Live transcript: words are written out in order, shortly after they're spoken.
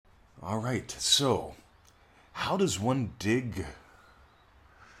All right, so how does one dig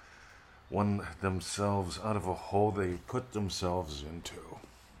themselves out of a hole they put themselves into?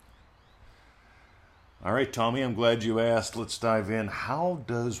 All right, Tommy, I'm glad you asked. Let's dive in. How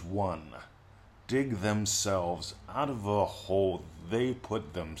does one dig themselves out of a hole they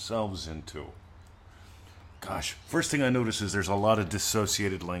put themselves into? Gosh, first thing I notice is there's a lot of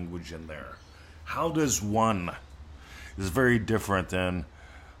dissociated language in there. How does one is very different than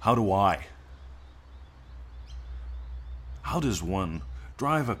how do I? How does one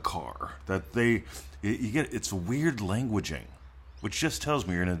drive a car that you get, it's weird languaging, which just tells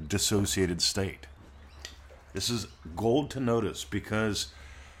me you're in a dissociated state. This is gold to notice because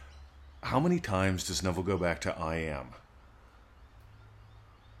how many times does Neville go back to I am?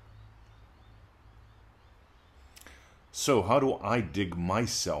 So how do I dig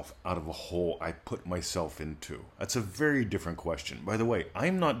myself out of a hole I put myself into? That's a very different question. By the way,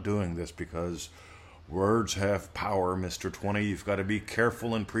 I'm not doing this because words have power, Mr. 20. You've got to be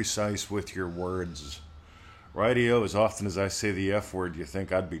careful and precise with your words. Rightio, as often as I say the F word, you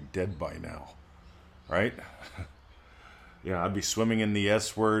think I'd be dead by now. Right? Yeah, I'd be swimming in the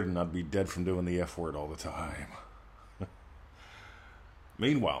S word and I'd be dead from doing the F word all the time.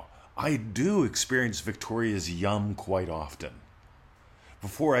 Meanwhile, I do experience Victoria's yum quite often.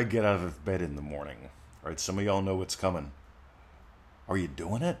 Before I get out of bed in the morning. Right, some of y'all know what's coming. Are you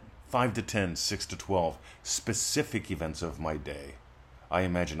doing it? 5 to 10, 6 to 12. Specific events of my day. I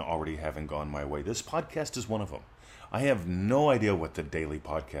imagine already having gone my way. This podcast is one of them. I have no idea what the daily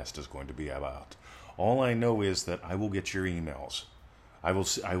podcast is going to be about. All I know is that I will get your emails. I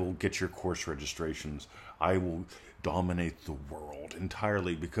will get your course registrations. I will dominate the world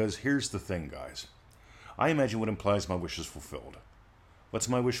entirely because here's the thing, guys. I imagine what implies my wish is fulfilled. What's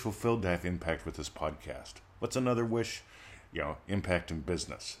my wish fulfilled? To have impact with this podcast. What's another wish? Impact in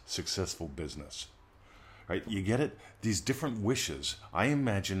business, successful business. Right? You get it? These different wishes. I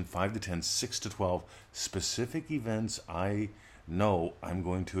imagine 5 to 10, 6 to 12 specific events I know I'm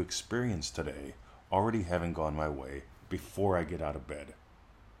going to experience today, already having gone my way before I get out of bed.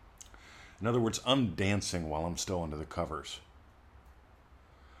 In other words, I'm dancing while I'm still under the covers.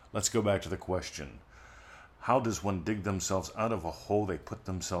 Let's go back to the question. How does one dig themselves out of a hole they put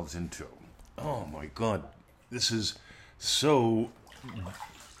themselves into? Oh my God, this is so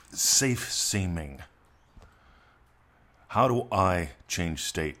safe-seeming. How do I change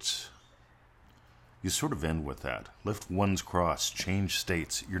states? You sort of end with that. Lift one's cross, change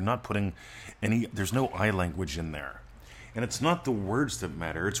states. You're not putting there's no I language in there. And it's not the words that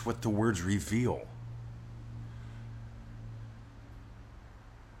matter, it's what the words reveal.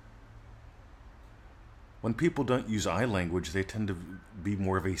 When people don't use I language, they tend to be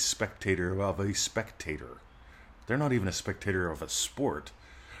more of a spectator of a spectator. They're not even a spectator of a sport.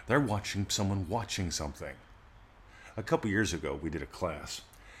 They're watching someone watching something. A couple years ago, we did a class,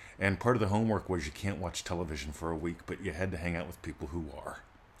 and part of the homework was you can't watch television for a week, but you had to hang out with people who are.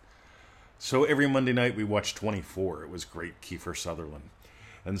 So every Monday night we watched 24. It was great, Kiefer Sutherland.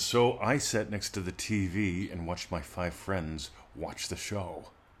 And so I sat next to the TV and watched my 5 friends watch the show.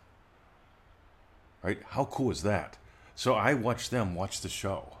 Right? How cool is that? So I watched them watch the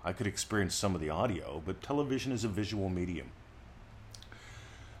show. I could experience some of the audio, but television is a visual medium.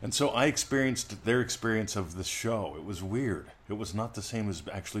 And so I experienced their experience of the show. It was weird. It was not the same as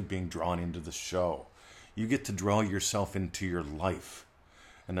actually being drawn into the show. You get to draw yourself into your life.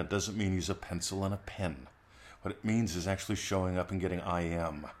 And that doesn't mean use a pencil and a pen. What it means is actually showing up and getting I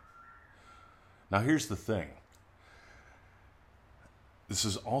am. Now here's the thing. This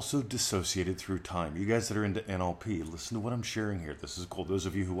is also dissociated through time. You guys that are into NLP, listen to what I'm sharing here. This is cool. Those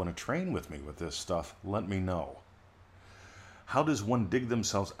of you who want to train with me with this stuff, let me know. How does one dig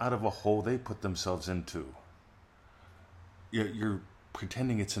themselves out of a hole they put themselves into? You're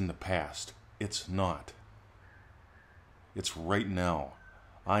pretending it's in the past. It's not. It's right now.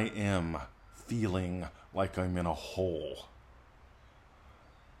 I am feeling like I'm in a hole.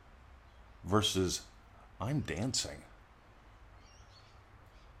 Versus, I'm dancing.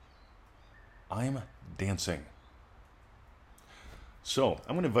 I'm dancing. So,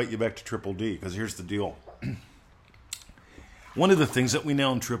 I'm going to invite you back to Triple D, because here's the deal. One of the things that we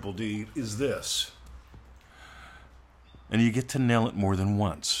nail in Triple D is this. And you get to nail it more than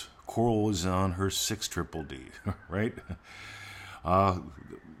once. Coral is on her 6th Triple D, right?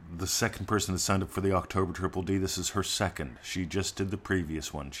 The second person that signed up for the October Triple D, this is her 2nd. She just did the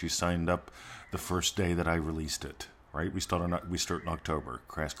previous one. She signed up the first day that I released it, right? We start in October.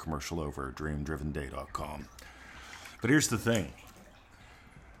 Crash commercial over, dreamdrivenday.com. But here's the thing.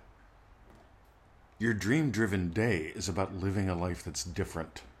 Your dream-driven day is about living a life that's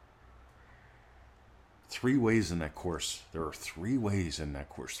different. 3 ways in that course. There are 3 ways in that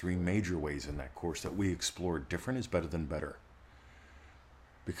course, 3 major ways in that course that we explore. Different is better than better.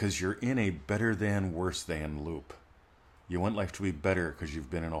 Because you're in a better than, worse than loop. You want life to be better because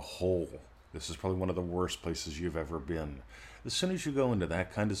you've been in a hole. This is probably one of the worst places you've ever been. As soon as you go into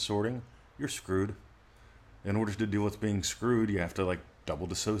that kind of sorting, you're screwed. In order to deal with being screwed, you have to double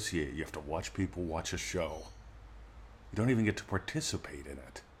dissociate. You have to watch people watch a show. You don't even get to participate in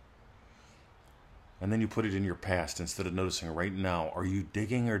it. And then you put it in your past instead of noticing right now. Are you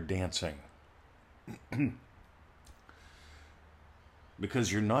digging or dancing?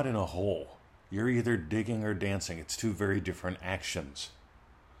 Because you're not in a hole. You're either digging or dancing. It's 2 very different actions.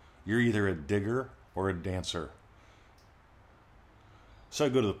 You're either a digger or a dancer. So I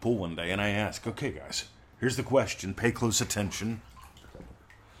go to the pool one day and I ask, okay guys, here's the question. Pay close attention.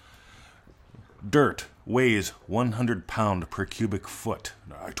 Dirt weighs 100 pound per cubic foot.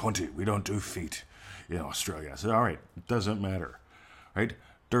 20. We don't do feet in Australia. I said, all right, it doesn't matter. Right?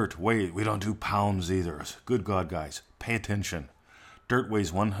 Dirt weighs, we don't do pounds either. Good God, guys, pay attention. Dirt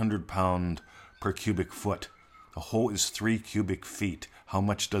weighs 100 pound per cubic foot. A hole is 3 cubic feet. How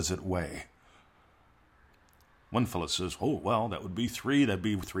much does it weigh? One fellow says, oh, well, that would be 3. That'd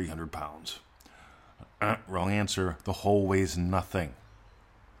be 300 pounds. Wrong answer. The hole weighs nothing.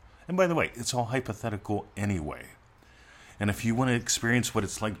 And by the way, it's all hypothetical anyway. And if you want to experience what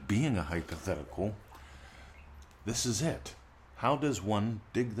it's like being a hypothetical, this is it. How does one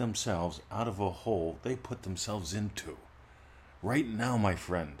dig themselves out of a hole they put themselves into? Right now, my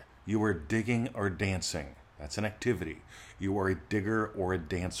friend, you are digging or dancing. That's an activity. You are a digger or a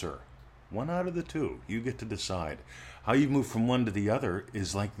dancer. One out of the 2. You get to decide. How you move from one to the other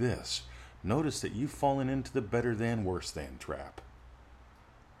is like this. Notice that you've fallen into the better than, worse than trap.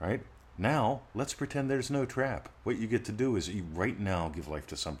 Right? Now, let's pretend there's no trap. What you get to do is you right now give life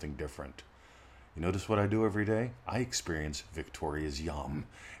to something different. You notice what I do every day? I experience Victoria's yum.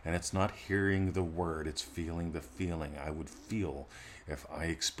 And it's not hearing the word, it's feeling the feeling I would feel if I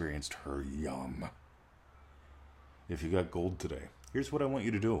experienced her yum. If you got gold today, here's what I want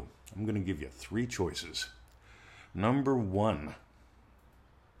you to do. I'm going to give you 3 choices. Number 1,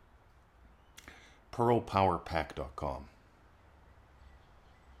 pearlpowerpack.com.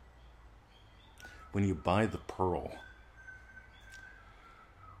 When you buy the pearl,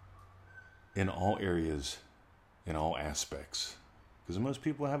 in all areas, in all aspects, because most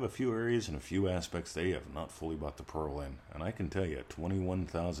people have a few areas and a few aspects they have not fully bought the pearl in. And I can tell you,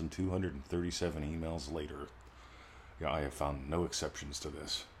 21,237 emails later, yeah, I have found no exceptions to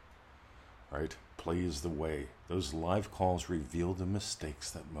this. Right? Play is the way. Those live calls reveal the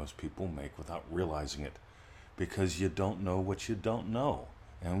mistakes that most people make without realizing it, because you don't know what you don't know.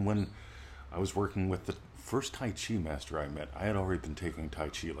 And when I was working with the first Tai Chi master I met, I had already been taking Tai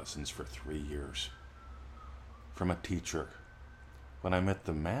Chi lessons for 3 years from a teacher. When I met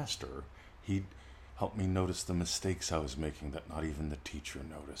the master, he helped me notice the mistakes I was making that not even the teacher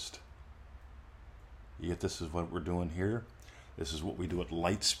noticed. Yet this is what we're doing here. This is what we do at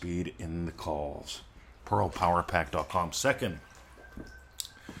light speed in the calls. pearlpowerpack.com. Second,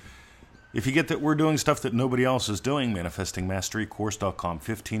 if you get that we're doing stuff that nobody else is doing, manifestingmasterycourse.com,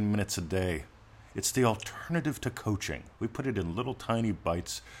 15 minutes a day. It's the alternative to coaching. We put it in little tiny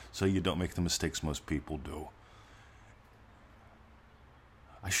bites so you don't make the mistakes most people do.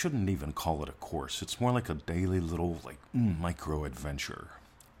 I shouldn't even call it a course. It's more like a daily little micro adventure.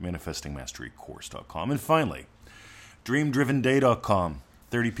 manifestingmasterycourse.com. And finally, dreamdrivenday.com.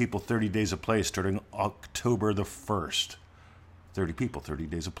 30 people, 30 days of play starting October the 1st. 30 people, 30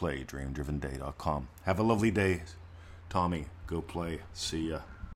 days of play, dreamdrivenday.com. Have a lovely day. Tommy, go play. See ya.